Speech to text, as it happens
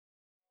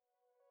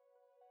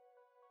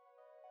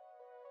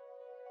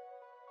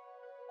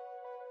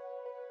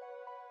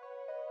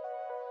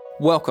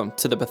Welcome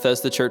to the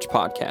Bethesda Church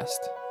Podcast.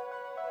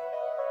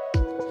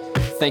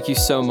 Thank you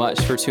so much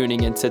for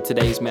tuning into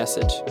today's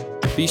message.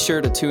 Be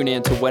sure to tune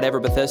in to whatever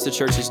Bethesda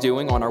Church is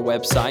doing on our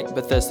website,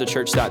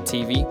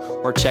 BethesdaChurch.tv,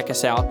 or check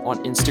us out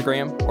on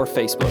Instagram or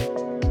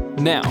Facebook.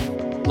 Now,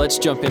 let's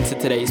jump into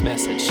today's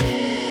message.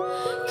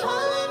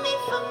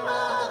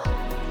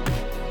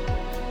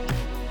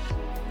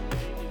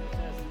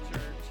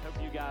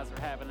 Hope you guys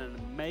are having an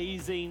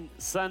amazing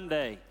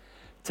Sunday.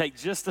 Take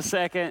just a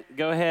second,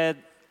 go ahead,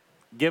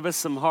 give us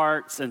some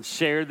hearts and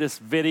share this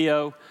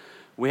video.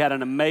 We had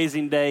an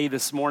amazing day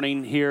this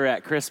morning here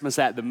at Christmas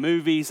at the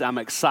movies. I'm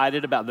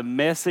excited about the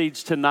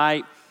message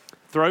tonight.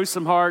 Throw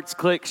some hearts,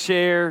 click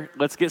share.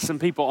 Let's get some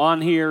people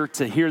on here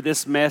to hear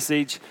this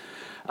message.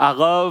 I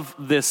love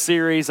this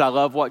series. I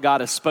love what God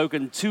has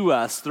spoken to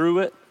us through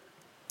it.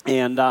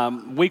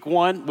 And week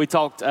one, we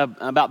talked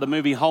about the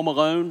movie Home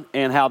Alone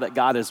and how that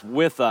God is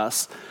with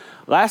us.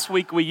 Last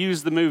week, we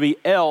used the movie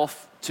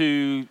Elf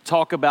to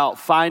talk about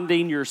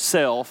finding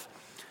yourself.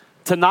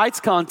 Tonight's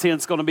content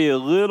is going to be a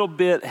little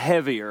bit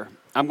heavier.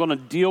 I'm going to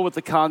deal with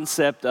the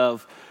concept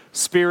of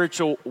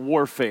spiritual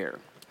warfare.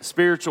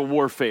 Spiritual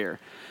warfare.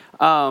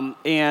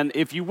 And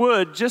if you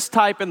would, just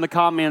type in the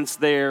comments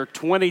there,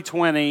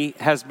 2020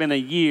 has been a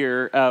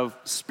year of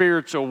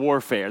spiritual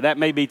warfare. That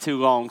may be too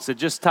long, so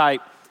just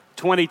type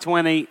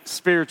 2020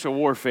 spiritual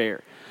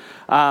warfare.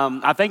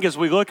 I think as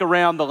we look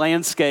around the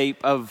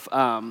landscape of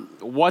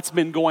what's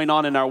been going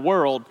on in our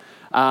world,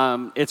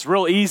 it's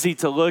real easy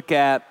to look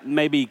at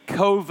maybe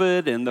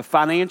COVID and the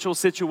financial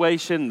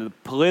situation, the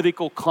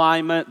political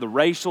climate, the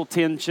racial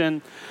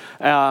tension,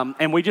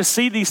 and we just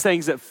see these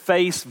things at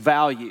face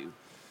value.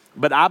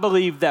 But I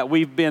believe that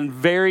we've been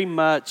very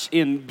much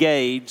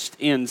engaged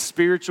in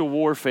spiritual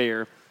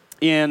warfare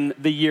in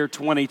the year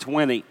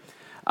 2020.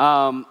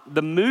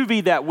 The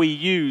movie that we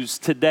use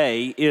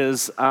today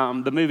is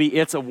the movie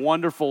It's a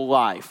Wonderful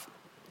Life.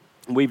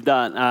 We've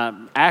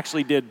done,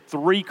 actually did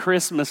 3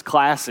 Christmas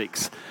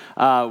classics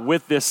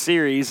with this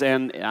series,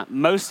 and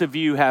most of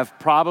you have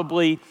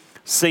probably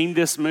seen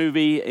this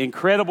movie.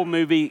 Incredible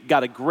movie,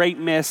 got a great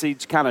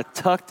message kind of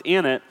tucked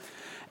in it.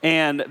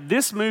 And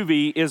this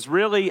movie is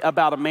really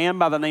about a man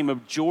by the name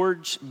of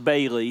George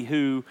Bailey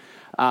who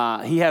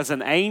he has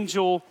an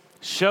angel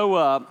show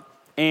up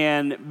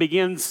and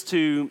begins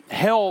to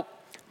help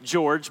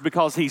George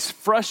because he's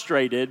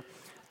frustrated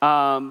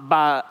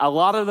by a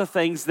lot of the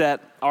things that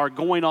are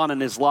going on in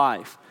his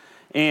life.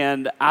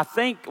 And I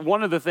think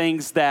one of the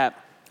things that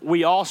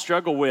we all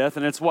struggle with,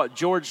 and it's what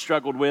George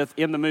struggled with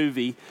in the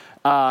movie,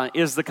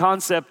 is the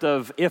concept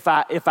of if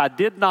I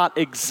did not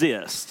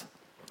exist,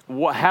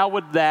 how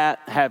would that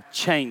have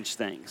changed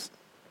things?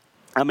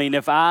 I mean,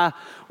 if I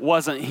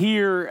wasn't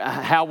here,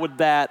 how would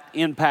that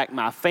impact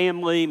my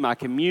family, my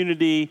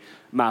community,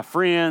 my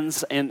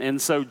friends?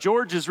 And so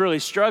George is really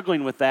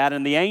struggling with that,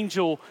 and the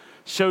angel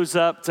shows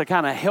up to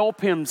kind of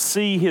help him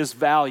see his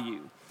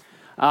value.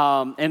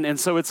 And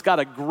so it's got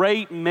a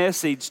great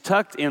message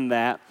tucked in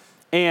that.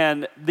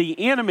 And the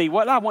enemy,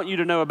 what I want you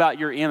to know about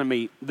your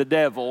enemy, the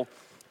devil,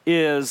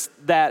 is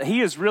that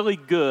he is really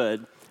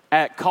good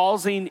at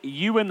causing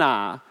you and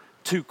I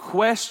to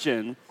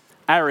question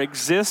our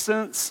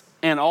existence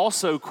and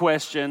also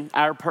question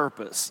our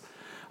purpose.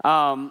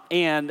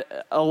 And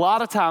a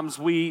lot of times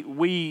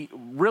we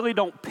really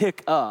don't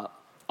pick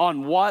up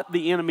on what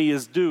the enemy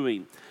is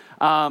doing.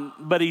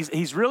 But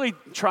he's really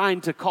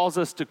trying to cause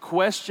us to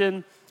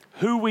question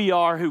who we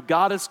are, who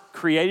God has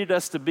created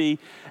us to be,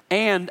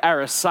 and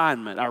our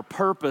assignment, our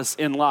purpose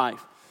in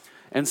life.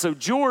 And so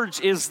George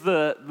is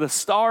the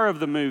star of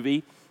the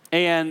movie,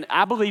 and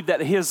I believe that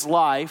his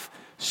life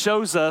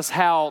shows us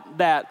how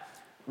that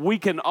we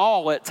can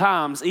all at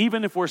times,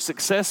 even if we're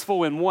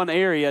successful in one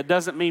area,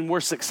 doesn't mean we're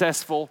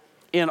successful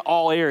in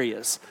all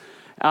areas.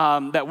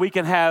 That we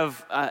can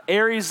have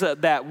areas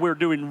that we're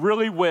doing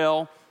really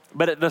well,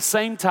 but at the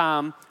same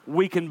time,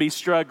 we can be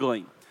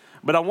struggling.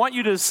 But I want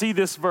you to see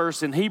this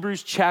verse in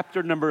Hebrews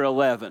chapter number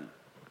 11.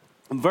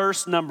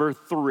 Verse number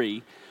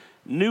 3,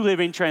 New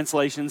Living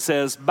Translation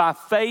says, "By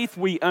faith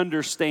we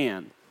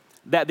understand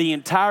that the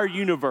entire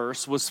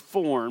universe was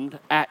formed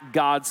at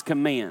God's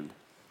command,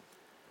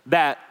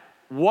 that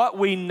what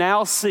we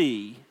now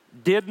see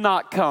did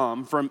not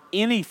come from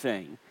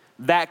anything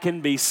that can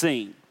be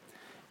seen."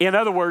 In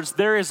other words,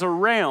 there is a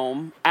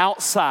realm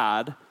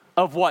outside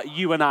of what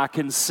you and I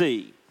can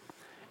see.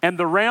 And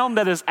the realm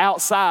that is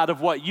outside of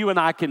what you and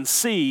I can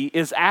see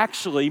is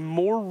actually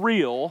more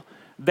real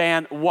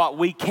than what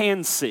we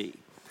can see.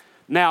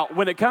 Now,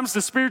 when it comes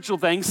to spiritual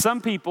things, some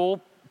people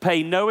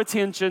pay no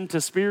attention to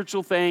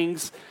spiritual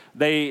things.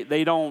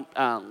 They don't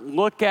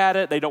look at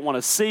it. They don't want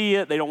to see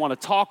it. They don't want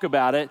to talk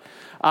about it.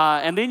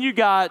 And then you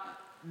got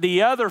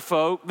the other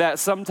folk that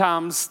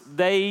sometimes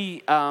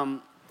they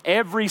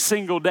every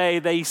single day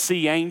they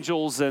see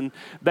angels and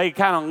they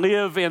kind of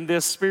live in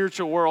this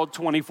spiritual world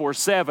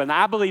 24/7.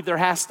 I believe there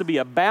has to be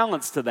a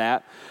balance to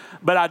that.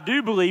 But I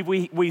do believe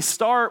we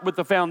start with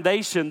the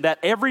foundation that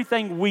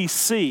everything we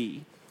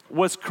see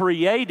was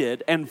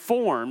created and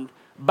formed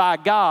by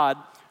God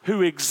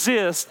who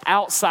exists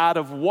outside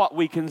of what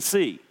we can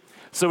see.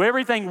 So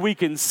everything we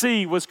can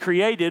see was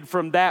created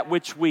from that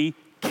which we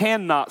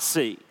cannot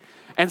see.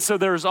 And so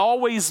there's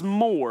always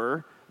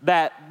more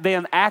that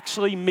then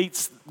actually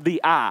meets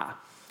the eye.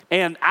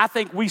 And I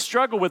think we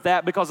struggle with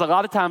that because a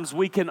lot of times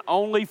we can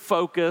only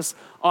focus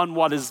on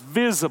what is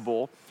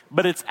visible,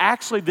 but it's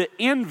actually the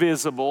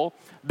invisible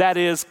that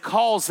is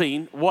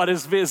causing what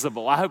is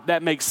visible. I hope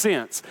that makes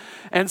sense.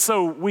 And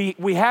so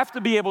we have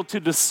to be able to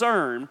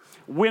discern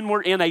when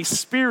we're in a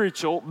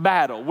spiritual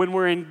battle, when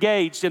we're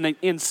engaged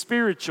in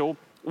spiritual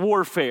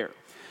warfare.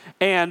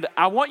 And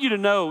I want you to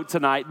know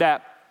tonight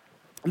that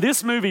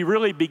this movie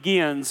really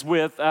begins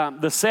with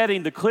the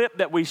setting. The clip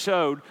that we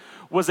showed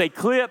was a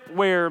clip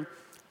where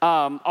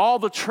all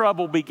the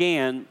trouble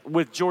began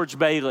with George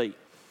Bailey.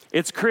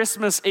 It's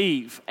Christmas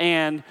Eve,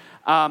 and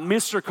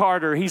Mr.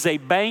 Carter, he's a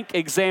bank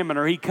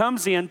examiner. He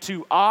comes in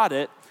to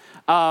audit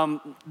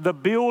the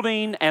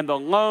building and the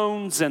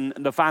loans and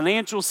the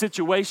financial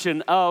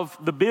situation of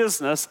the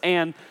business,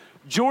 and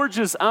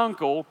George's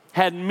uncle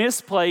had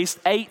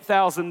misplaced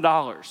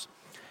 $8,000.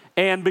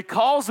 And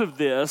because of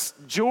this,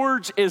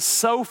 George is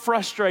so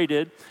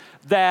frustrated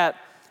that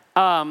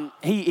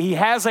he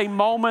has a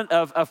moment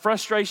of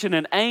frustration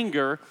and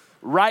anger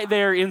right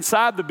there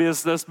inside the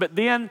business, but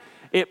then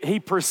he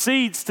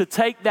proceeds to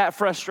take that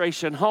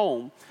frustration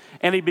home,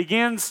 and he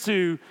begins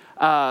to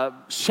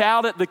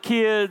shout at the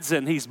kids,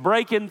 and he's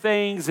breaking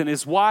things, and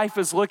his wife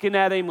is looking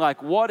at him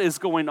like, what is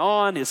going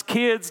on? His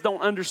kids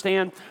don't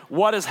understand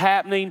what is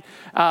happening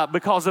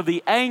because of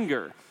the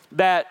anger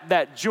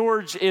that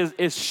George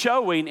is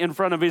showing in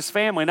front of his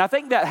family. And I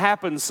think that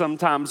happens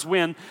sometimes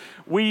when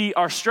we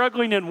are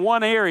struggling in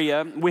one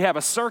area, we have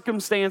a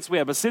circumstance, we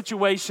have a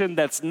situation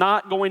that's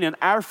not going in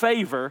our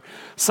favor.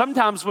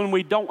 Sometimes when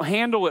we don't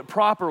handle it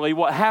properly,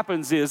 what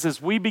happens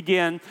is we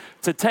begin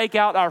to take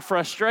out our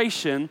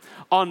frustration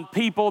on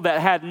people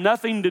that had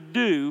nothing to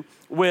do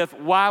with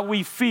why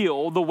we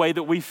feel the way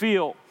that we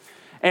feel.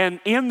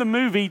 And in the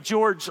movie,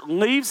 George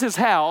leaves his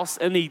house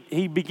and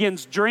he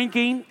begins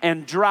drinking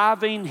and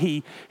driving.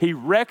 He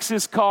wrecks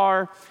his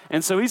car.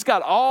 And so he's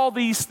got all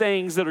these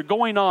things that are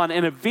going on.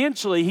 And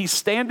eventually he's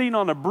standing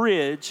on a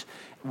bridge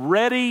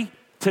ready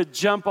to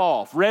jump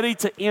off, ready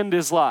to end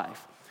his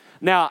life.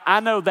 Now, I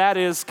know that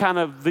is kind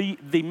of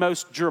the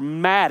most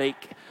dramatic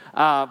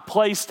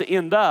place to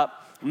end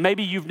up.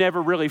 Maybe you've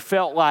never really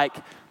felt like,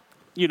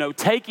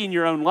 taking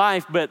your own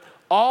life, but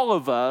all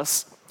of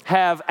us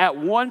have at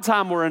one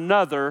time or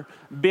another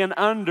been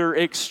under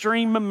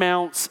extreme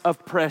amounts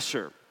of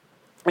pressure.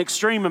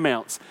 Extreme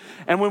amounts.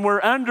 And when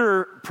we're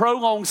under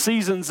prolonged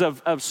seasons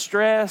of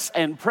stress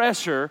and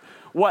pressure,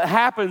 what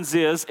happens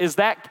is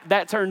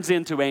that turns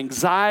into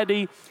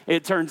anxiety,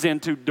 it turns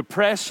into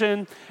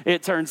depression,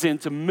 it turns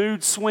into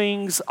mood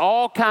swings,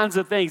 all kinds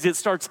of things. It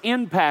starts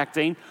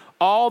impacting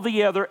all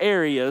the other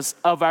areas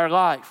of our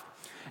life.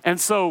 And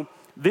so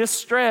this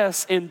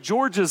stress in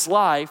George's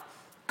life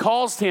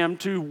caused him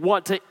to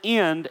want to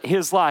end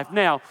his life.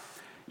 Now,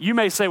 you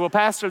may say, well,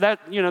 Pastor,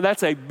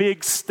 that's a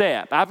big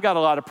step. I've got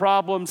a lot of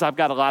problems. I've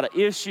got a lot of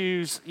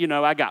issues.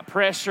 I got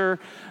pressure,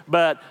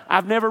 but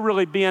I've never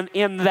really been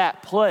in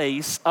that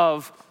place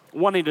of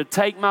wanting to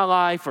take my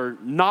life or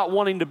not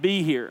wanting to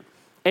be here.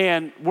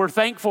 And we're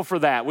thankful for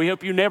that. We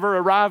hope you never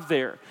arrive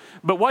there.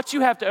 But what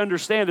you have to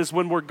understand is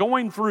when we're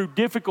going through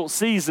difficult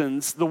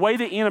seasons, the way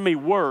the enemy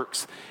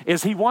works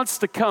is he wants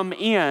to come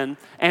in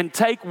and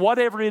take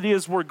whatever it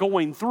is we're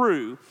going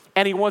through,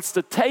 and he wants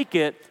to take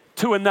it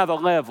to another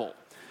level.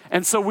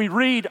 And so we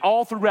read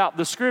all throughout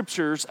the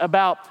scriptures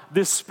about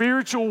this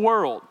spiritual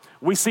world.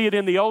 We see it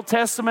in the Old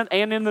Testament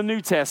and in the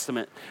New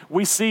Testament.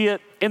 We see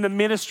it in the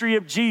ministry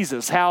of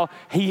Jesus, how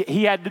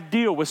he had to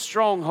deal with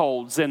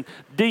strongholds and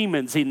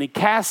demons, and he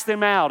cast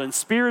them out, and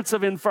spirits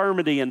of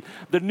infirmity. And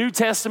the New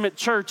Testament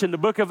church in the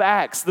book of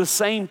Acts, the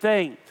same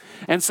thing.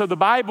 And so the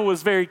Bible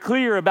is very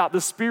clear about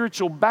the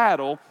spiritual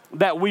battle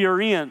that we are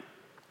in.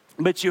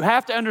 But you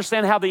have to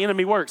understand how the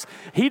enemy works.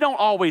 He don't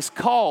always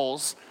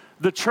cause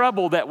the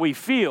trouble that we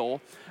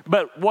feel,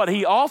 but what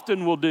he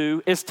often will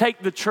do is take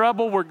the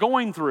trouble we're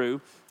going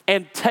through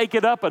and take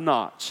it up a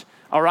notch,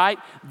 all right?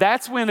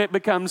 That's when it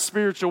becomes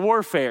spiritual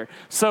warfare.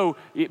 So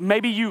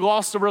maybe you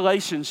lost a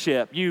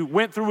relationship. You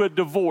went through a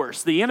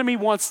divorce. The enemy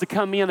wants to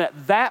come in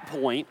at that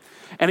point,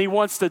 and he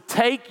wants to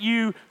take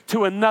you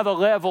to another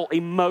level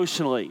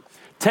emotionally,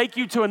 take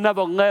you to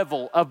another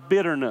level of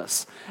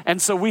bitterness.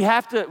 And so we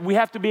have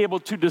to be able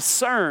to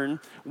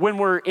discern when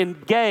we're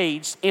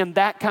engaged in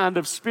that kind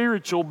of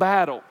spiritual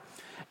battle.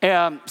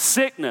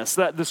 Sickness,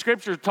 the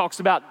scripture talks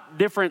about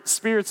different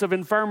spirits of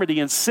infirmity,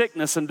 and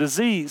sickness and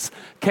disease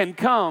can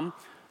come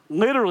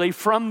literally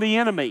from the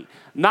enemy.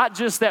 Not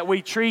just that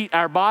we treat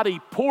our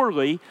body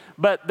poorly,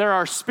 but there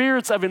are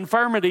spirits of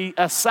infirmity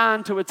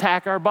assigned to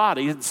attack our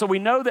body. And so we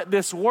know that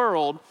this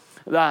world,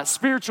 the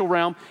spiritual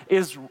realm,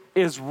 is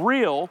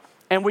real,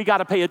 and we got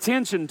to pay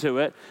attention to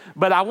it.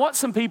 But I want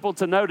some people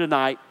to know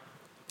tonight,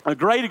 a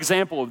great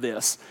example of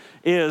this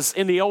is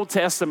in the Old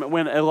Testament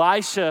when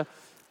Elisha,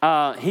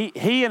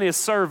 he and his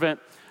servant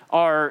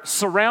are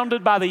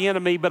surrounded by the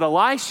enemy, but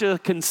Elisha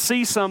can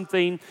see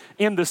something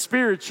in the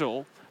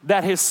spiritual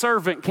that his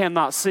servant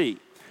cannot see.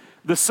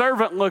 The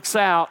servant looks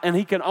out and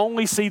he can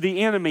only see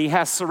the enemy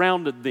has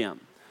surrounded them.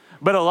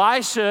 But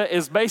Elisha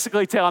is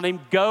basically telling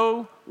him,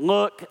 go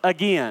look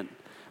again.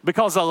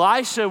 Because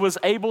Elisha was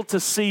able to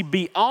see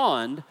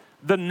beyond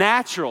the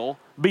natural,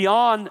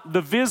 beyond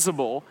the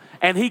visible,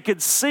 and he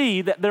could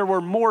see that there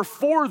were more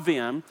for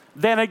them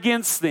than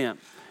against them.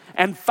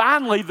 And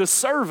finally, the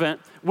servant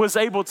was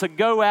able to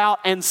go out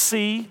and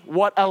see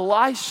what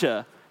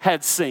Elisha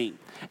had seen.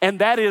 And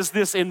that is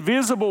this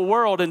invisible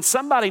world. And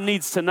somebody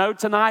needs to know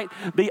tonight,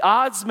 the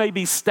odds may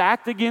be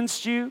stacked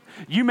against you.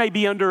 You may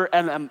be under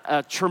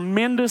a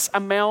tremendous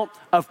amount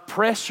of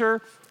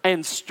pressure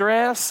and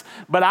stress.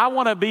 But I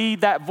want to be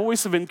that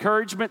voice of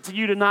encouragement to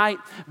you tonight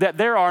that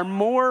there are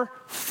more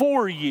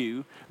for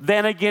you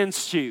than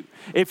against you.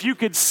 If you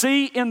could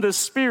see in the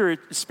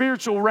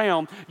spiritual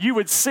realm, you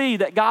would see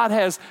that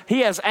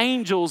He has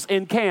angels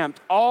encamped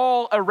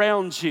all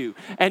around you.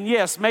 And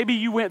yes, maybe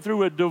you went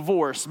through a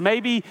divorce.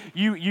 Maybe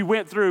you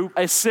went through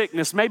a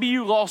sickness. Maybe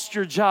you lost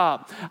your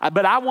job.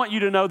 But I want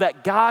you to know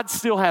that God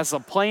still has a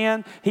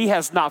plan. He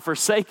has not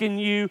forsaken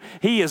you.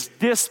 He has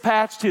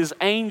dispatched His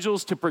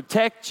angels to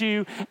protect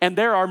you. And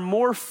there are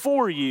more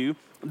for you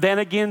than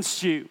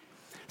against you.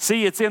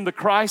 See, it's in the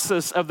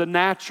crisis of the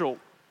natural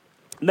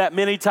that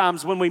many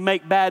times when we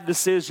make bad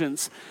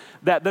decisions,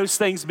 that those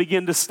things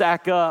begin to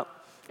stack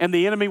up. And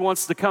the enemy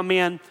wants to come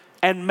in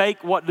and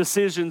make what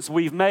decisions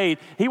we've made.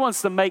 He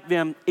wants to make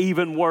them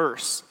even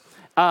worse.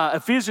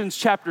 Ephesians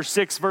chapter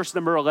 6, verse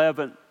number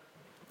 11.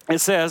 It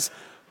says,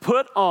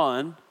 put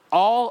on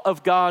all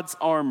of God's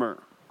armor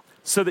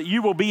so that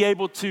you will be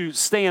able to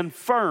stand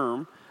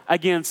firm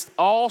against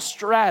all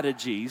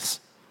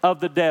strategies of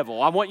the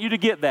devil. I want you to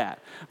get that.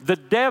 The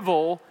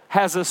devil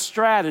has a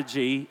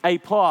strategy, a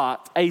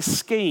plot, a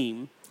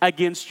scheme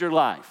against your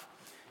life.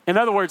 In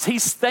other words,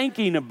 he's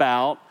thinking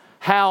about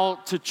how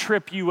to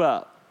trip you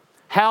up,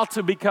 how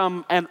to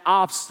become an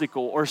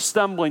obstacle or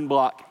stumbling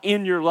block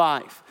in your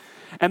life.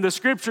 And the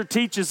scripture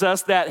teaches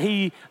us that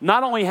he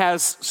not only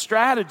has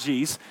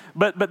strategies,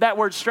 but that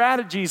word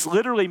strategies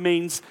literally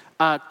means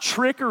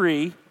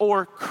trickery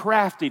or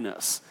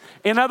craftiness.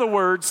 In other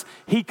words,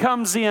 he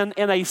comes in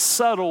a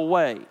subtle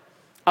way.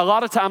 A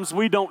lot of times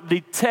we don't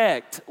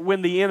detect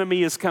when the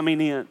enemy is coming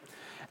in.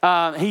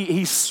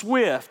 He's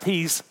swift,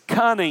 he's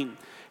cunning.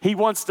 He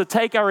wants to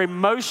take our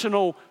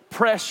emotional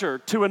pressure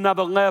to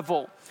another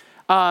level,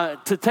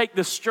 to take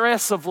the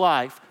stress of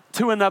life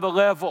to another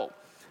level,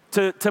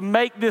 to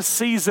make this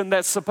season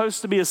that's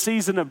supposed to be a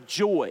season of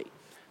joy,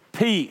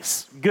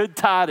 peace, good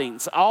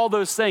tidings, all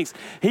those things.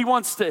 He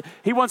wants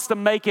to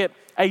make it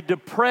a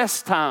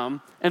depressed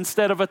time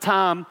instead of a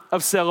time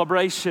of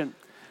celebration.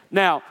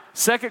 Now,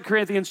 2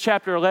 Corinthians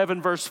chapter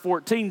 11, verse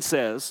 14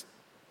 says,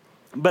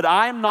 but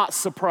I am not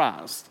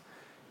surprised.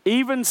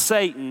 Even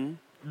Satan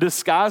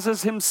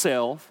disguises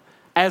himself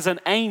as an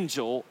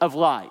angel of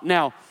light.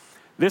 Now,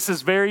 this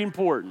is very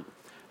important.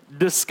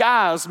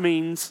 Disguise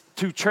means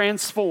to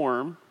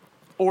transform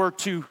or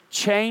to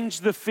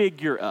change the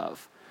figure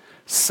of.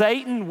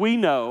 Satan, we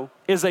know,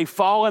 is a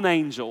fallen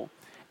angel,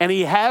 and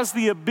he has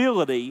the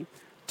ability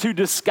to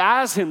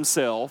disguise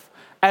himself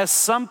as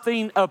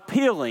something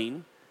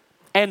appealing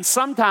and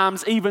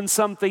sometimes even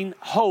something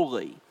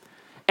holy.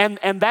 And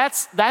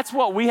that's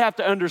what we have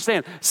to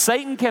understand.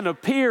 Satan can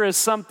appear as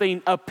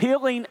something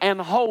appealing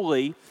and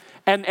holy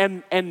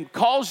and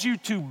cause you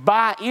to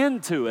buy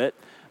into it,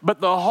 but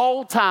the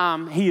whole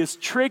time he is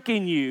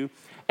tricking you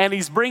and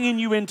he's bringing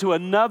you into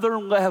another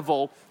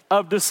level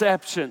of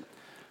deception.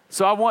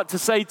 So I want to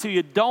say to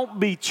you, don't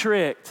be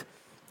tricked.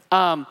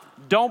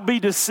 Don't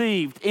be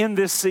deceived in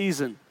this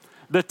season.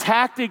 The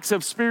tactics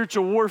of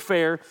spiritual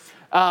warfare,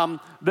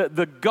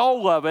 the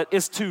goal of it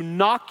is to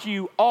knock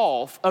you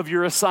off of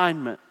your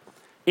assignment.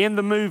 In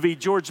the movie,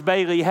 George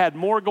Bailey had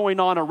more going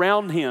on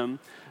around him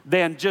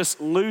than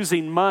just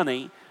losing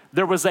money.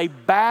 There was a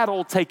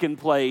battle taking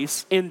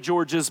place in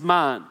George's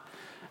mind.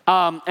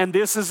 And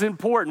this is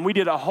important. We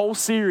did a whole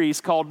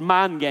series called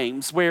Mind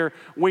Games where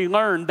we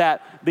learned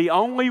that the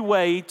only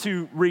way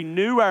to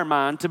renew our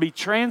mind, to be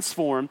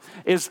transformed,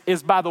 is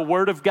by the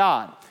Word of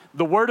God.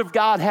 The Word of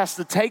God has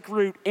to take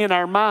root in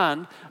our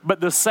mind,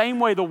 but the same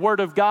way the Word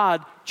of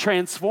God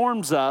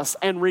transforms us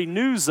and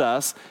renews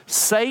us,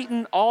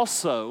 Satan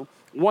also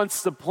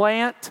wants to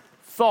plant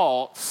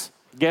thoughts,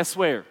 guess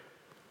where?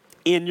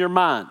 In your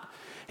mind.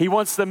 He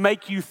wants to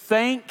make you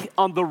think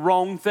on the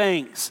wrong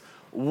things.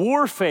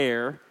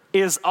 Warfare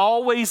is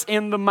always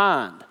in the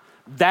mind.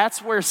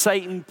 That's where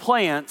Satan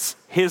plants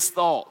his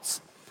thoughts.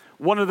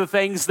 One of the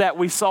things that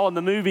we saw in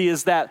the movie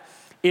is that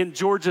in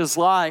George's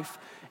life,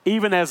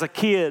 even as a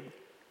kid,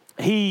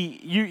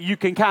 you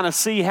can kind of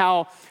see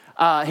how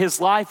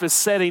his life is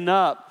setting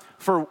up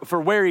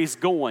for where he's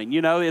going.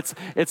 You know,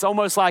 it's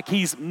almost like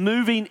he's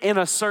moving in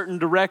a certain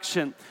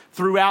direction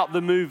throughout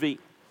the movie.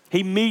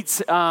 He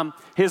meets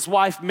his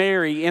wife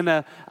Mary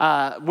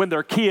when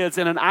they're kids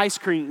in an ice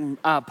cream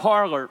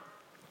parlor,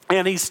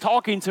 and he's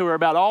talking to her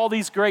about all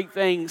these great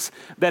things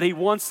that he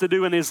wants to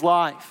do in his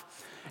life.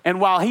 And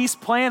while he's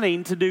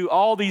planning to do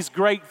all these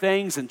great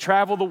things and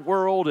travel the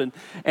world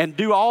and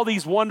do all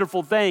these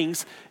wonderful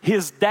things,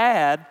 his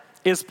dad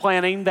is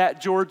planning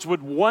that George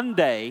would one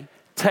day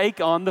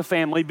take on the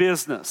family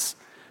business.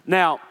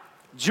 Now,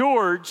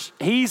 George,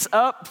 he's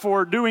up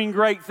for doing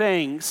great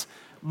things,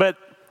 but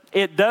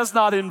it does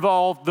not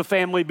involve the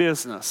family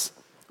business.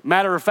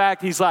 Matter of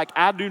fact, he's like,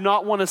 I do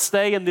not want to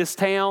stay in this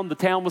town. The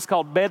town was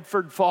called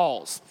Bedford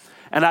Falls.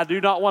 And I do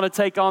not want to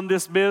take on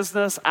this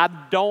business. I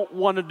don't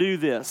want to do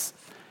this.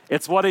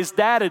 It's what his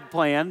dad had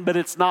planned, but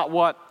it's not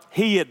what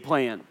he had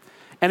planned.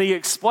 And he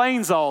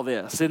explains all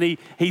this, and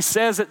he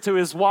says it to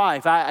his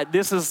wife.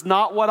 This is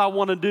not what I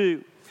want to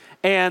do.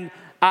 And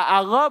I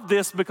love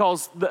this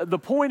because the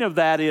point of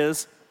that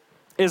is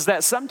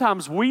that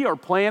sometimes we are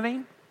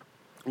planning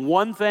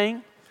one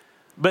thing,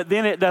 but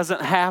then it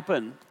doesn't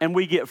happen, and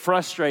we get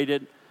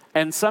frustrated.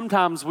 And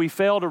sometimes we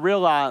fail to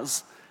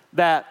realize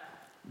that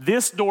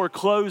this door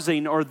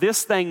closing or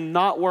this thing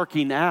not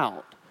working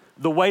out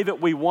the way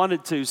that we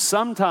wanted to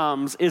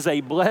sometimes is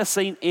a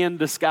blessing in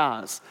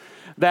disguise.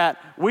 That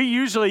we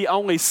usually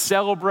only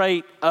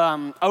celebrate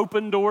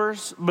open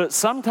doors, but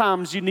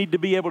sometimes you need to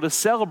be able to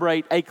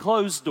celebrate a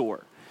closed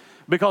door.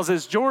 Because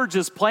as George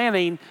is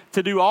planning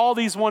to do all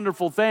these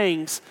wonderful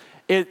things,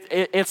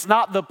 it's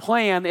not the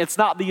plan, it's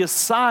not the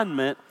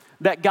assignment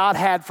that God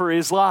had for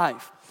his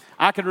life.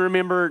 I can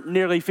remember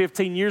nearly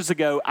 15 years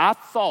ago, I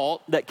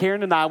thought that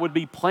Karen and I would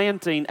be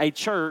planting a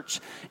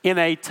church in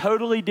a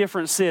totally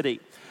different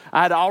city.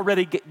 I had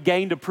already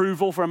gained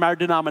approval from our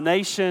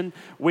denomination.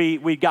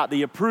 We got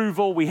the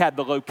approval. We had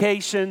the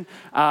location.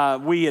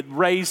 We had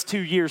raised 2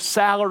 years'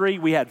 salary.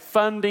 We had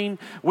funding.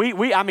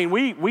 We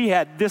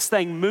had this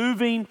thing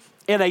moving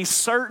in a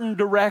certain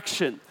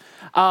direction.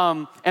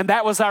 And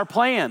that was our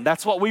plan.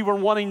 That's what we were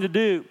wanting to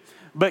do.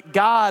 But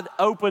God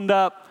opened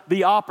up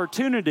the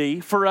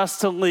opportunity for us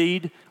to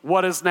lead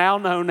what is now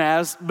known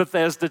as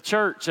Bethesda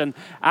Church. And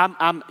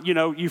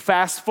you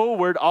fast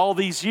forward all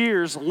these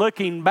years,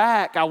 looking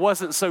back, I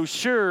wasn't so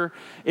sure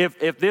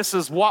if this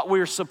is what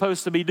we're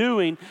supposed to be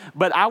doing,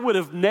 but I would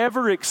have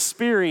never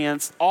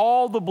experienced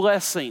all the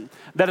blessing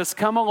that has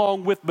come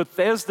along with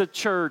Bethesda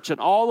Church and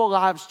all the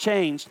lives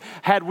changed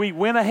had we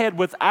went ahead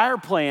with our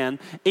plan,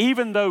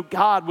 even though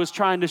God was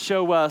trying to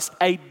show us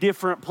a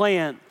different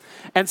plan.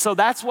 And so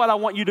that's what I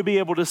want you to be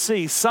able to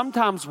see.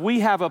 Sometimes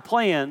we have a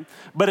plan,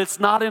 but it's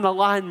not in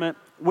alignment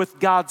with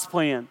God's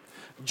plan.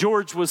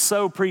 George was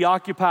so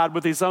preoccupied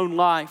with his own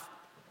life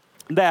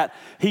that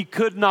he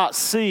could not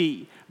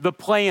see the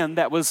plan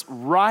that was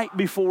right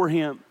before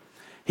him.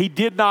 He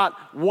did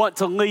not want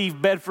to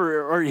leave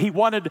Bedford, or he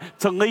wanted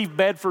to leave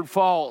Bedford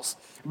Falls,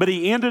 but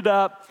he ended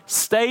up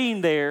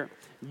staying there,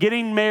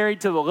 getting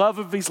married to the love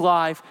of his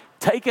life,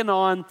 taken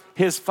on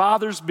his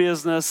father's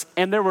business,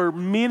 and there were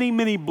many,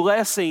 many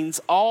blessings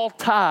all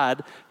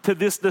tied to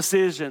this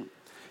decision.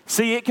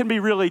 See, it can be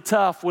really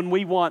tough when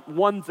we want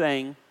one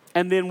thing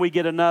and then we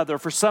get another.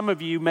 For some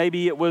of you,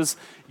 maybe it was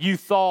you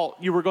thought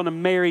you were going to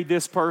marry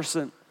this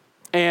person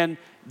and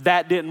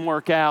that didn't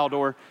work out,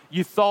 or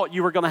you thought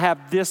you were going to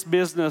have this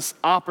business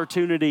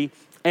opportunity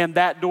and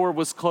that door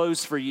was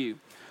closed for you.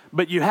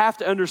 But you have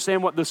to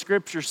understand what the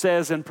scripture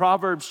says in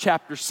Proverbs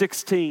chapter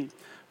 16,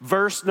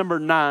 verse number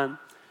 9.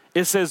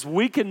 It says,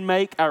 we can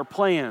make our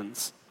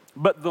plans,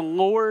 but the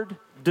Lord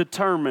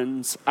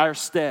determines our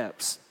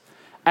steps.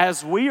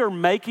 As we are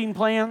making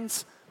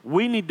plans,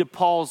 we need to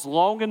pause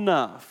long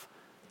enough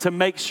to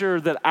make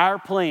sure that our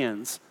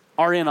plans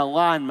are in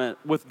alignment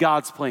with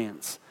God's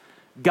plans.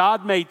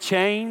 God may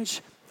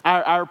change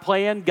our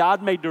plan.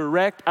 God may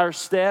direct our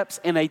steps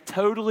in a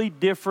totally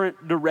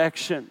different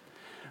direction.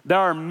 There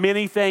are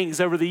many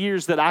things over the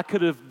years that I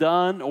could have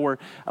done or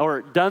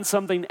done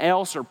something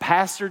else or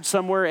pastored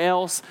somewhere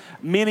else,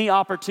 many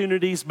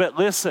opportunities. But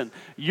listen,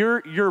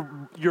 your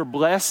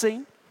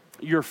blessing,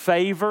 your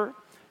favor,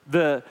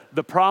 the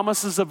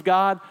promises of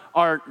God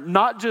are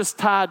not just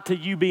tied to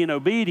you being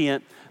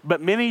obedient, but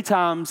many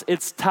times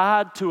it's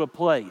tied to a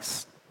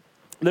place.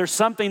 There's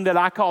something that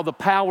I call the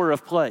power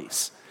of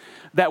place,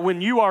 that when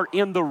you are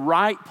in the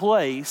right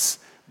place,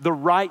 the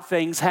right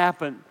things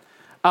happen.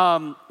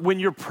 When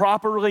you're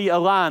properly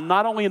aligned,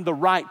 not only in the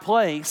right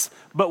place,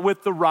 but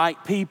with the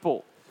right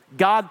people.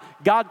 God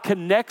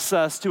connects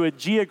us to a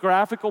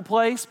geographical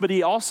place, but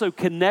he also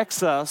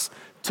connects us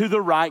to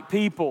the right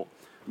people.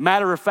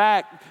 Matter of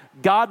fact,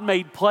 God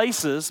made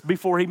places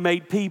before he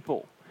made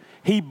people.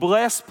 He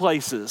blessed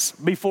places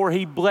before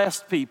he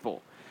blessed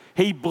people.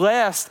 He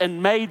blessed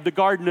and made the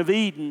Garden of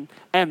Eden,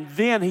 and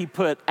then he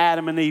put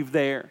Adam and Eve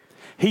there.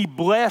 He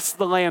blessed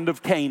the land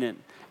of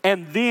Canaan.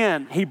 And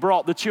then he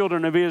brought the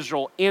children of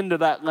Israel into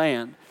that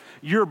land.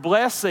 Your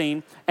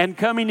blessing and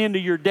coming into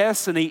your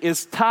destiny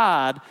is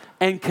tied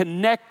and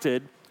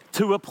connected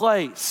to a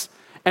place.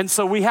 And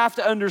so we have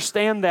to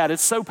understand that.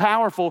 It's so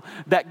powerful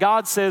that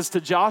God says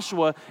to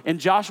Joshua in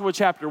Joshua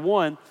chapter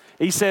 1,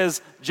 he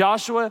says,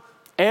 Joshua,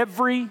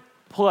 every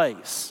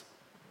place.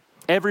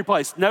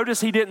 Notice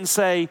he didn't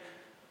say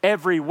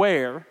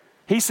everywhere.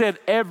 He said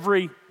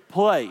every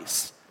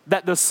place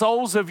that the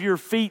soles of your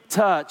feet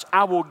touch,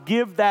 I will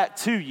give that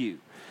to you.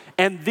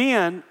 And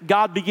then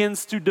God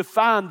begins to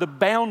define the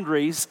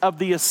boundaries of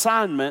the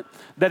assignment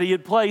that he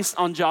had placed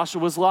on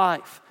Joshua's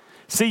life.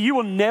 See, you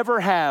will never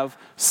have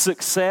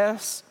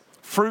success,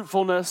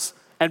 fruitfulness,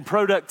 and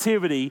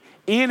productivity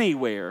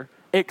anywhere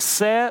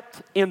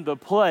except in the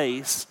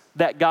place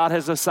that God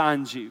has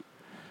assigned you.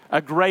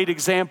 A great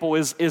example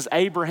is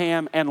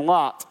Abraham and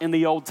Lot in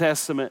the Old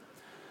Testament.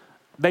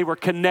 They were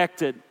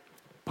connected.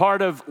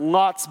 Part of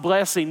Lot's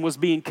blessing was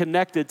being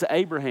connected to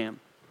Abraham.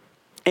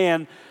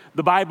 And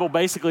the Bible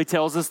basically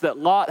tells us that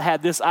Lot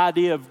had this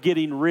idea of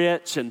getting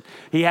rich, and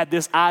he had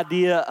this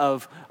idea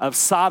of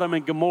Sodom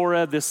and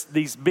Gomorrah,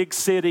 these big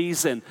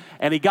cities, and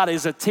he got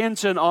his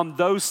attention on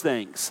those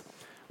things.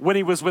 When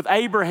he was with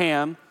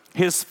Abraham,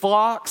 his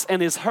flocks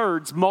and his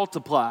herds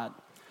multiplied.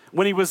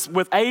 When he was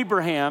with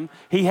Abraham,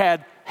 he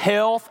had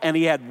health and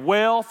he had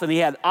wealth and he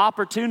had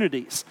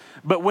opportunities.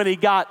 But when he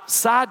got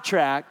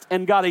sidetracked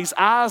and got his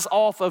eyes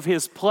off of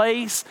his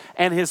place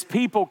and his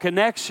people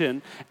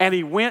connection, and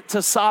he went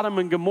to Sodom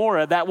and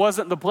Gomorrah, that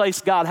wasn't the place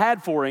God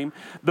had for him.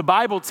 The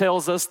Bible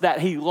tells us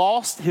that he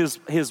lost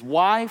his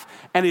wife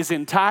and his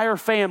entire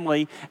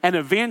family, and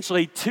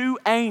eventually 2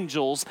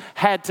 angels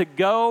had to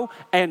go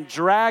and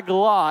drag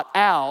Lot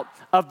out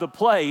of the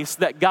place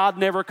that God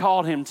never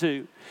called him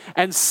to.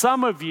 And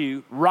some of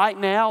you right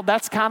now,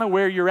 that's kind of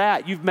where you're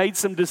at. You've made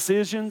some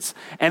decisions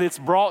and it's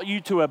brought you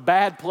to a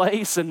bad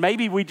place, and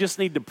maybe we just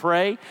need to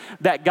pray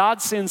that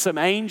God sends some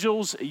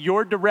angels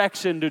your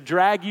direction to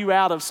drag you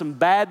out of some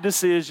bad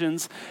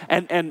decisions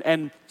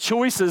and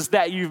choices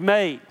that you've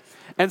made.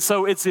 And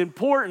so it's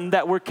important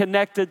that we're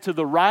connected to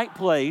the right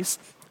place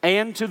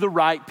and to the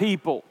right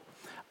people.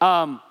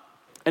 And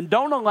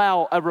don't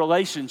allow a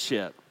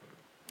relationship,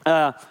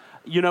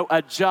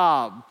 a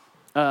job,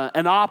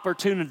 an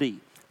opportunity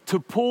to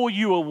pull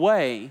you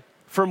away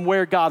from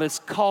where God has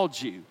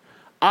called you.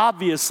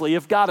 Obviously,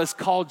 if God has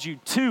called you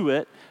to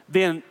it,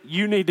 then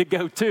you need to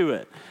go to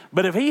it.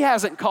 But if he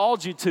hasn't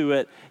called you to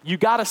it, you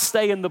got to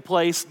stay in the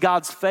place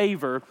God's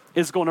favor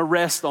is going to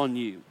rest on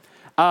you.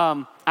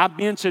 I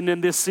mentioned in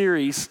this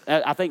series,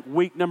 I think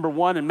week number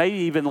 1 and maybe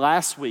even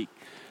last week,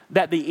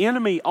 that the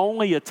enemy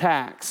only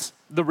attacks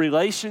the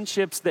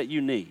relationships that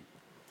you need.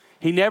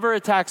 He never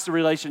attacks the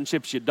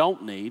relationships you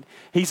don't need.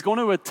 He's going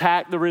to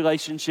attack the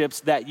relationships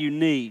that you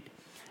need.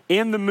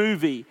 In the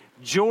movie,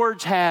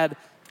 George had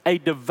a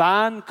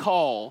divine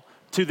call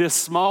to this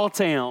small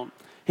town.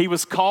 He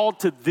was called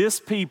to this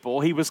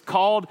people. He was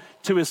called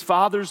to his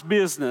father's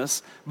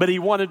business, but he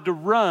wanted to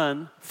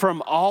run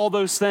from all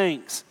those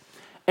things.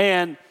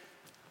 And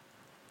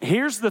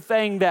here's the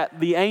thing that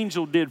the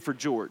angel did for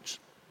George.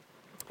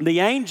 The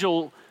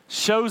angel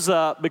shows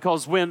up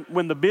because when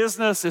the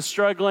business is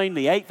struggling,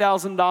 the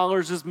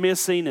 $8,000 is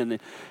missing, and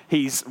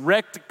he's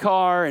wrecked a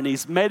car, and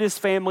he's made his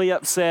family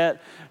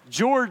upset.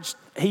 George,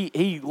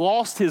 he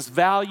lost his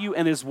value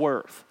and his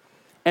worth,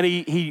 and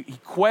he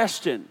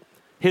questioned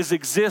his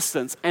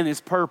existence and his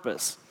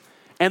purpose.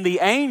 And the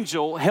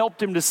angel helped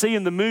him to see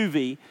in the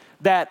movie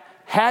that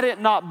had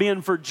it not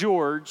been for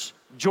George,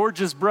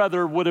 George's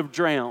brother would have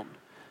drowned.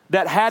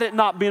 That had it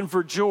not been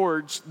for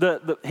George,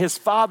 his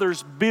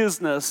father's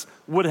business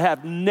would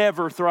have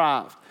never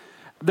thrived.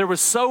 There were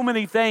so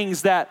many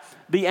things that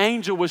the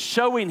angel was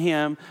showing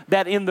him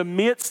that in the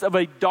midst of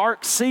a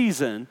dark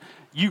season,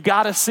 you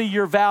got to see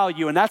your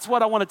value. And that's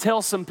what I want to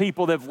tell some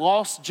people that have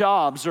lost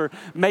jobs, or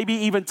maybe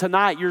even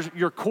tonight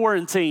you're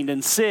quarantined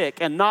and sick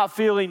and not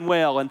feeling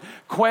well and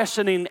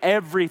questioning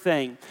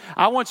everything.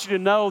 I want you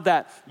to know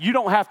that you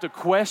don't have to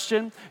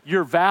question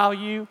your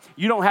value.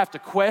 You don't have to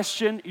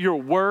question your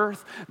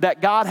worth, that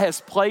God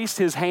has placed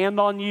his hand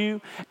on you,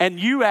 and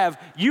you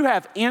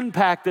have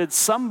impacted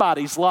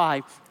somebody's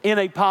life in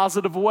a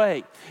positive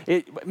way.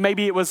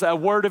 Maybe it was a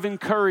word of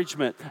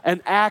encouragement, an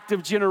act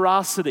of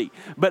generosity.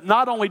 But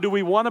not only do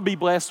we want to be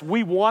blessed,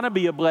 we want to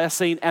be a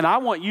blessing. And I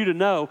want you to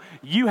know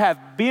you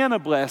have been a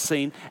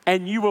blessing,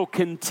 and you will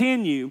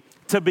continue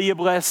to be a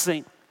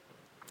blessing.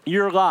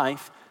 Your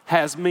life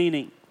has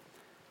meaning.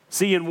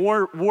 See, in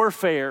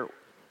warfare,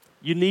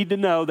 you need to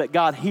know that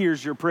God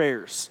hears your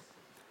prayers.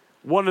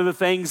 One of the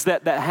things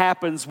that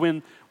happens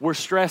when we're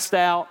stressed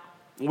out,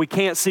 we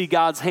can't see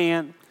God's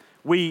hand,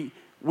 we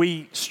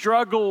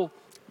struggle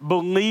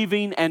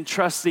believing and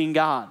trusting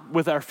God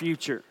with our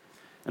future.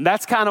 And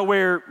that's kind of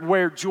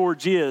where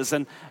George is.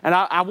 And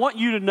I want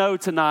you to know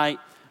tonight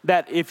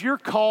that if you're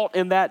caught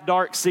in that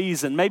dark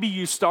season, maybe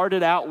you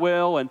started out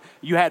well and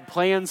you had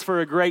plans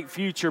for a great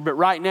future, but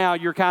right now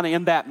you're kind of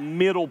in that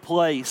middle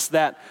place,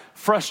 that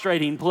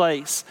frustrating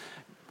place.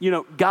 You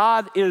know,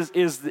 God is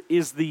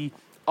the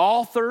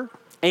author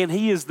and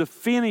he is the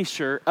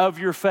finisher of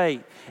your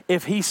faith.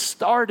 If he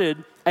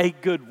started a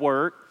good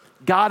work,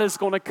 God is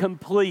going to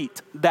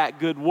complete that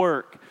good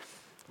work.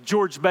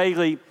 George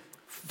Bailey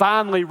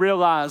finally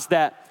realized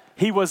that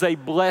he was a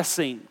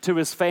blessing to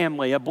his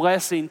family, a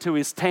blessing to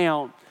his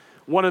town.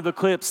 One of the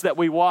clips that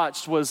we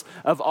watched was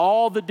of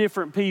all the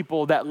different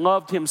people that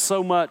loved him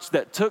so much,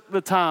 that took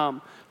the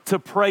time to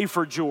pray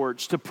for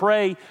George, to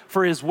pray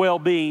for his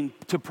well-being,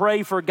 to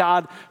pray for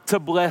God to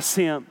bless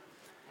him.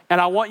 And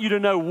I want you to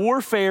know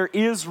warfare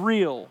is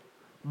real,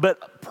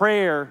 but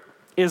prayer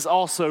is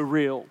also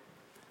real.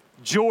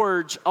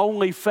 George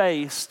only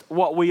faced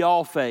what we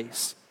all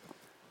face,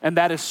 and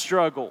that is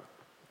struggle,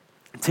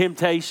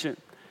 temptation.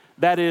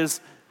 That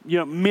is,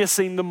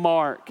 missing the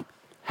mark,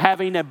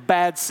 having a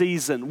bad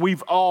season.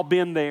 We've all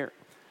been there.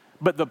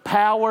 But the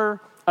power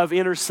of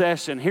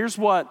intercession, here's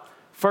what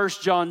 1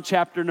 John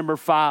chapter number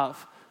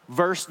 5,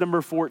 verse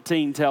number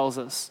 14 tells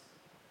us.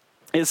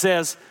 It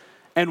says,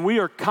 and we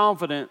are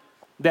confident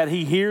that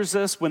he hears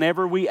us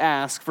whenever we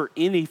ask for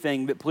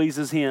anything that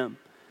pleases him.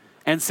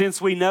 And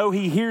since we know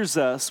he hears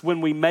us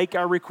when we make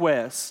our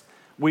requests,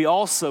 we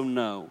also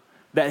know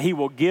that he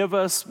will give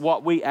us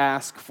what we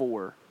ask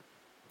for.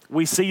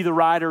 We see the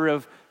writer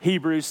of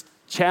Hebrews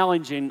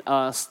challenging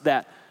us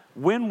that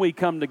when we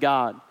come to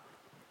God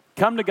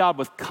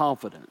with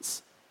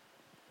confidence.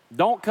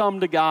 Don't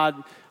come to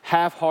God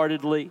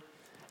half-heartedly,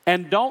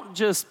 and don't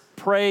just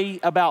pray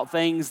about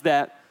things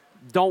that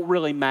don't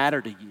really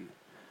matter to you.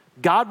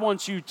 God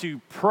wants you to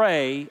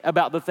pray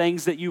about the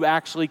things that you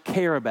actually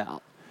care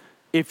about.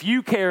 If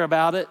you care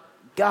about it,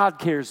 God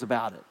cares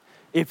about it.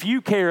 If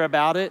you care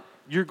about it,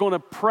 you're going to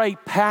pray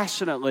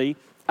passionately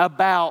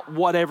about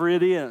whatever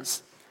it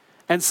is.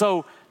 And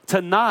so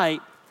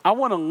tonight, I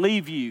want to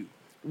leave you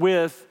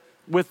with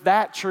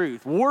that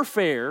truth.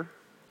 Warfare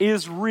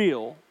is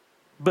real,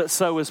 but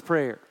so is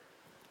prayer.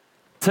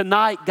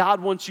 Tonight,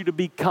 God wants you to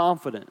be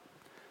confident.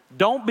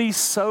 Don't be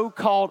so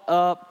caught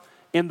up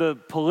in the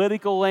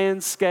political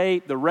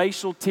landscape, the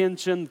racial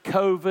tension,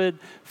 COVID,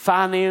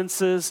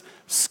 finances,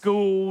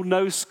 school,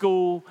 no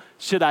school,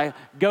 should I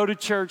go to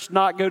church,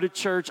 not go to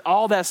church,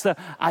 all that stuff.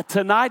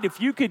 Tonight, if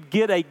you could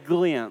get a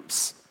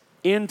glimpse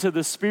into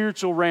the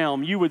spiritual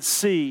realm, you would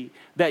see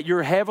that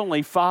your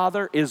Heavenly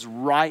Father is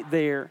right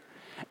there.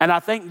 And I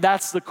think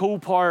that's the cool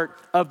part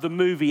of the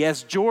movie.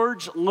 As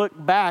George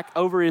looked back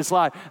over his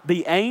life,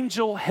 the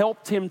angel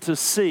helped him to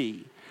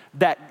see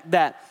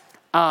that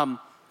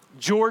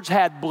George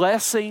had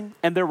blessing,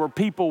 and there were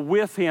people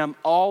with him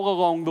all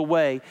along the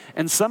way.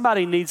 And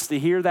somebody needs to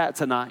hear that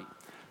tonight.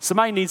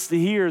 Somebody needs to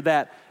hear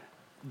that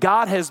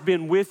God has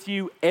been with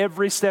you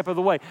every step of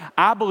the way.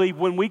 I believe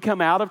when we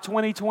come out of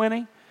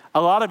 2020,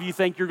 a lot of you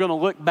think you're going to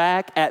look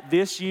back at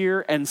this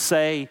year and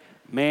say,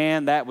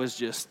 man, that was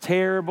just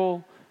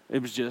terrible.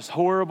 It was just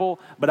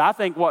horrible. But I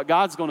think what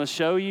God's going to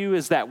show you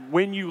is that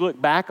when you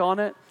look back on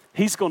it,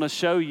 he's going to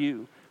show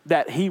you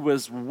that he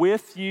was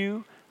with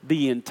you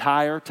the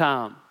entire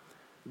time.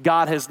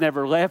 God has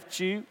never left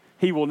you.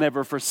 He will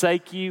never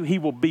forsake you. He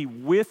will be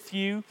with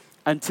you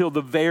until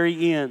the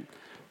very end.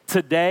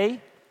 Today,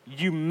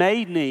 you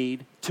may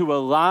need to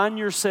align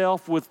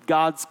yourself with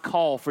God's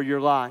call for your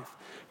life.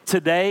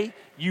 Today,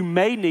 you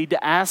may need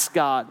to ask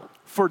God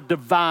for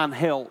divine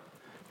help.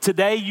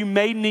 Today, you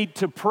may need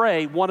to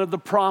pray one of the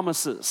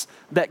promises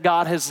that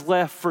God has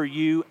left for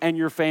you and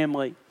your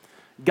family.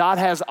 God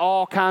has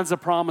all kinds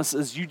of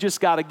promises. You just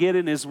got to get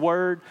in his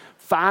word,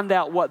 find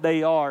out what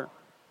they are,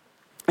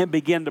 and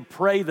begin to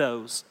pray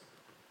those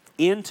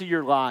into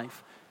your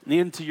life and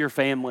into your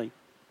family.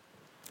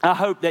 I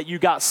hope that you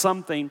got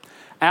something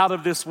out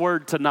of this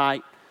word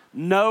tonight.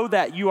 Know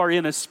that you are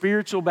in a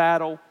spiritual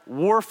battle.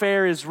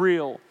 Warfare is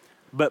real,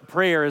 but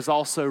prayer is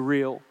also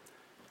real.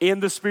 In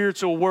the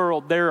spiritual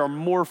world, there are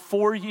more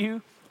for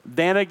you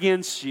than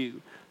against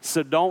you.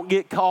 So don't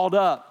get caught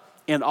up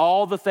in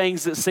all the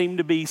things that seem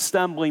to be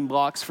stumbling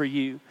blocks for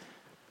you.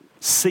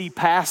 See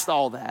past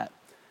all that.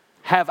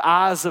 Have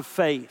eyes of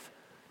faith.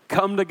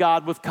 Come to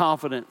God with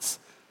confidence.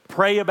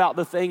 Pray about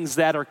the things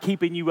that are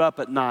keeping you up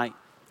at night.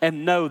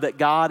 And know that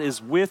God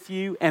is with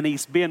you and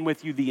he's been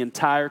with you the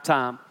entire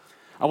time.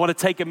 I want to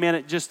take a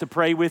minute just to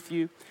pray with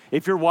you.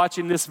 If you're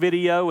watching this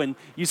video and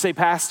you say,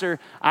 Pastor,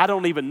 I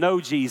don't even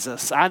know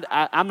Jesus.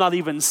 I'm not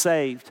even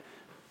saved.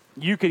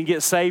 You can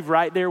get saved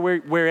right there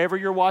wherever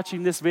you're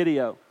watching this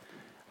video.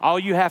 All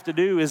you have to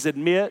do is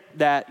admit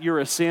that you're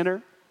a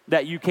sinner,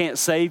 that you can't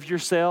save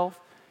yourself.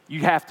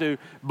 You have to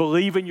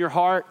believe in your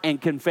heart and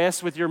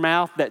confess with your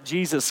mouth that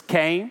Jesus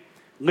came,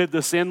 lived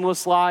a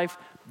sinless life,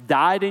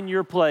 died in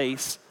your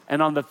place,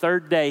 and on the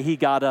third day he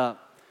got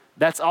up.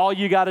 That's all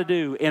you got to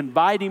do.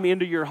 Invite him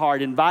into your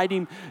heart. Invite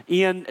him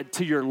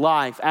into your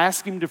life.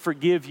 Ask him to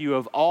forgive you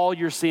of all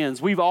your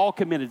sins. We've all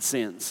committed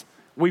sins.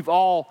 We've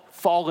all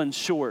fallen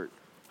short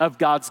of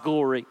God's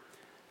glory.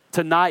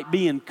 Tonight,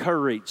 be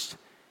encouraged.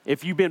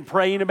 If you've been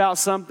praying about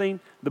something,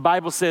 the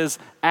Bible says,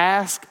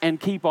 ask and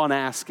keep on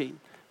asking.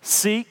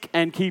 Seek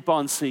and keep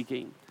on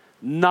seeking.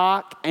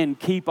 Knock and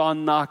keep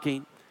on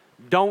knocking.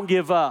 Don't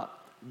give up.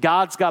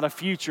 God's got a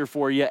future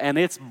for you, and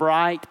it's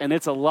bright, and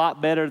it's a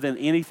lot better than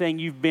anything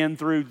you've been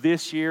through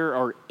this year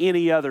or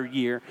any other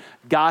year.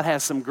 God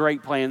has some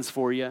great plans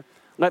for you.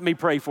 Let me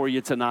pray for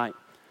you tonight.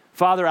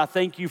 Father, I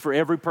thank you for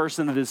every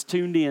person that is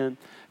tuned in,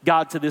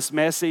 God, to this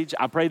message.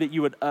 I pray that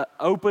you would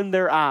open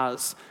their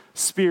eyes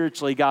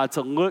spiritually, God,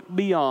 to look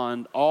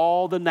beyond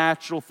all the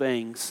natural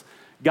things,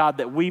 God,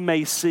 that we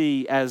may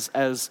see as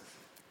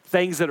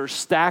things that are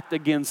stacked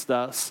against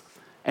us,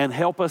 and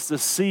help us to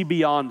see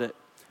beyond it.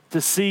 To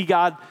see,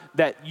 God,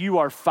 that you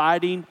are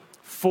fighting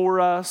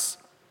for us.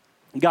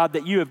 God,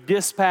 that you have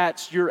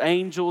dispatched your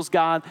angels,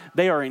 God.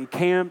 They are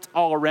encamped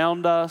all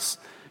around us.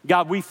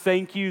 God, we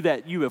thank you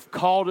that you have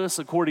called us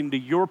according to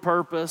your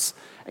purpose.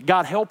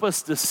 God, help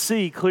us to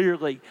see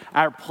clearly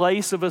our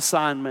place of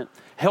assignment.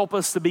 Help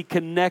us to be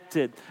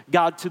connected,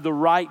 God, to the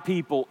right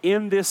people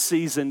in this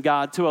season,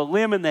 God, to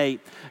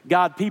eliminate,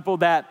 God, people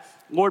that,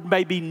 Lord,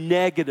 may be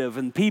negative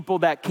and people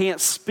that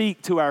can't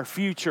speak to our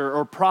future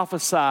or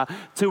prophesy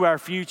to our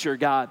future,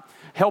 God.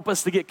 Help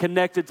us to get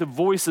connected to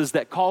voices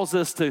that cause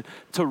us to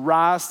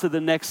rise to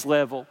the next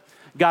level.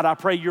 God, I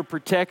pray your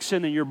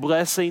protection and your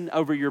blessing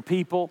over your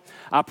people.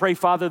 I pray,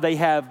 Father, they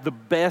have the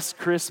best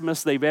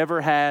Christmas they've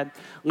ever had.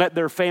 Let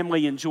their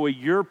family enjoy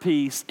your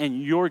peace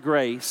and your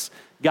grace,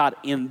 God,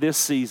 in this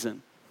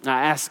season.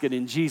 I ask it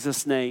in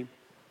Jesus' name.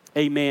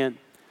 Amen.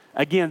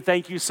 Again,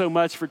 thank you so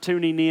much for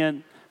tuning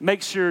in.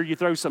 Make sure you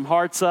throw some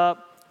hearts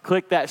up.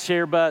 Click that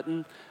share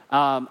button.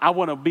 I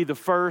want to be the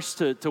first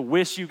to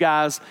wish you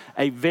guys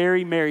a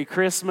very Merry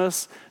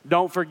Christmas.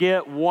 Don't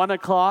forget, 1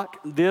 o'clock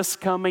this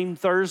coming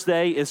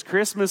Thursday is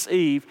Christmas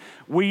Eve.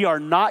 We are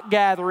not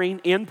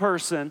gathering in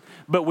person,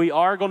 but we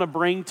are going to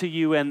bring to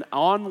you an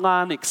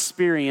online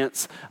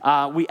experience.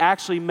 We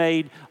actually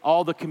made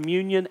all the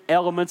communion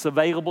elements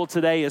available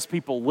today as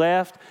people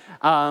left.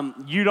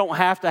 You don't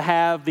have to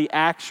have the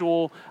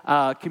actual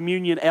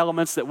communion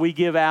elements that we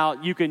give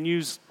out. You can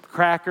use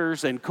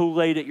crackers and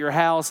Kool-Aid at your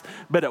house,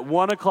 but at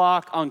 1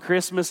 o'clock on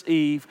Christmas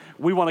Eve,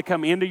 we want to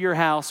come into your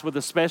house with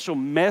a special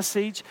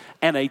message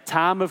and a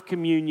time of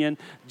communion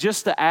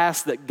just to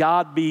ask that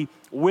God be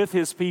with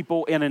his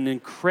people in an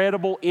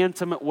incredible,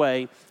 intimate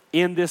way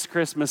in this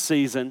Christmas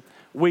season.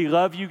 We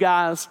love you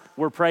guys.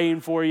 We're praying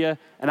for you,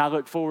 and I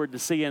look forward to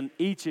seeing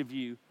each of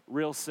you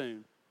real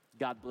soon.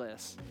 God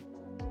bless.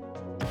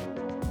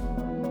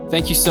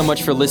 Thank you so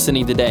much for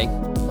listening today.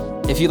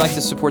 If you'd like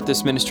to support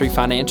this ministry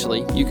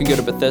financially, you can go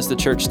to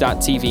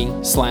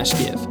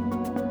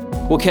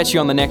BethesdaChurch.tv/give. We'll catch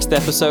you on the next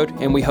episode,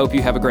 and we hope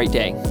you have a great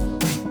day.